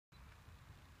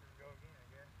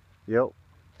Yep.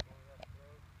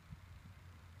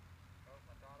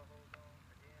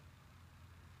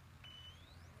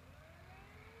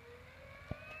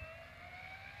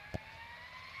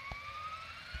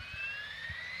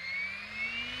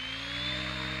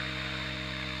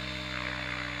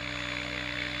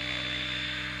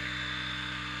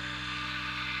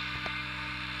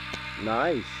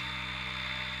 Nice.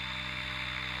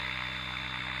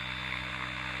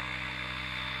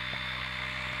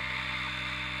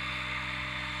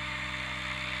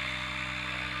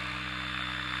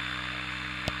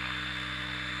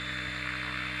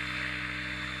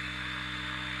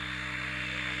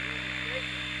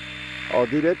 Oh,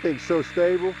 dude, that thing's so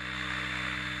stable.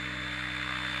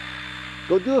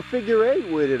 Go do a figure 8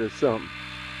 with it or something.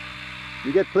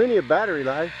 You got plenty of battery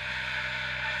life.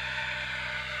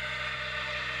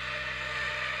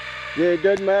 Yeah, it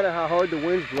doesn't matter how hard the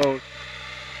wind's blowing.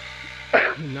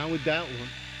 Not with that one.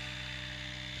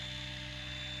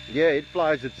 Yeah, it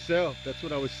flies itself. That's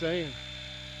what I was saying.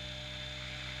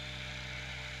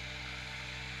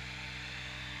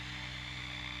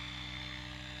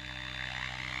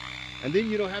 And then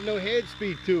you don't have no head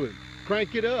speed to it.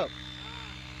 Crank it up.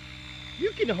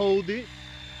 You can hold it.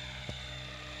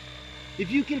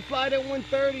 If you can fly that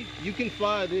 130, you can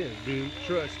fly this, dude.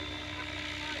 Trust me.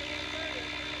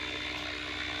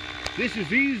 This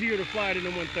is easier to fly than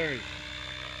the 130.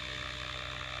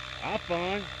 I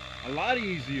find a lot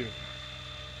easier.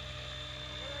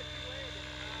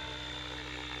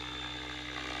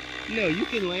 No, you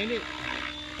can land it.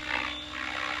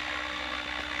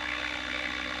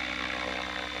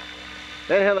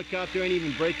 That helicopter ain't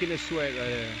even breaking a sweat right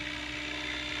there.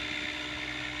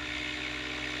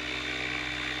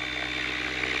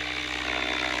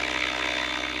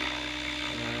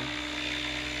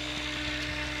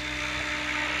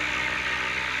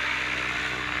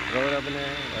 Throw it up in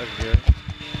there. That's good.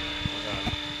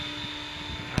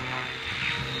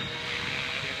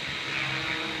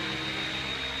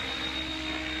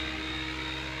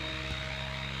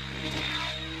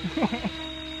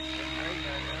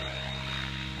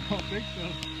 I don't think so.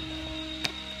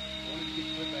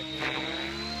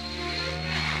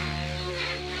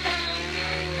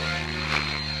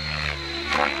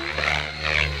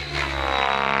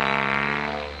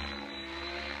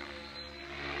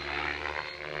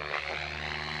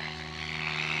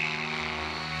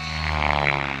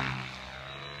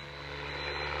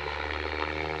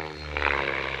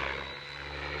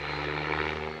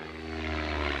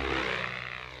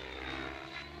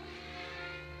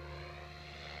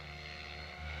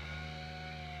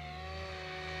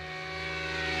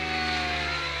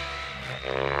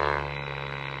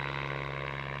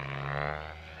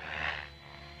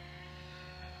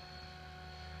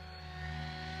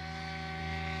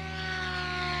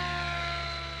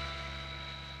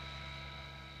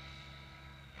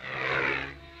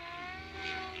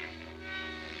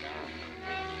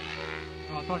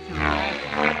 I thought you were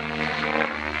crashing.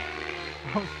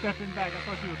 I was stepping back. I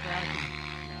thought you were crashing.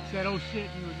 You said, oh shit,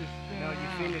 you were just spinning around. You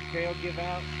seen the tail give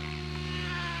out?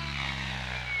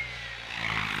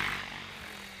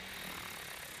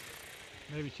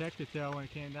 Maybe check the tail when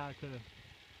it came down. I could have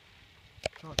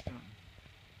caught something.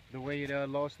 The way it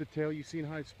lost the tail, you seen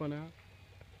how it spun out?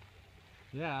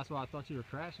 Yeah, that's why I thought you were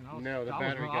crashing. No, the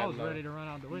battery got low. I was ready to run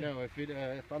out the way. No,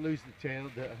 if I lose the tail,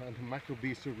 the micro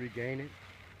beast will regain it.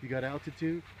 You got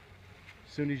altitude.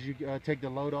 As soon as you take the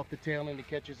load off the tail and it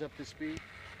catches up to speed,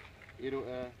 it'll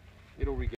regain.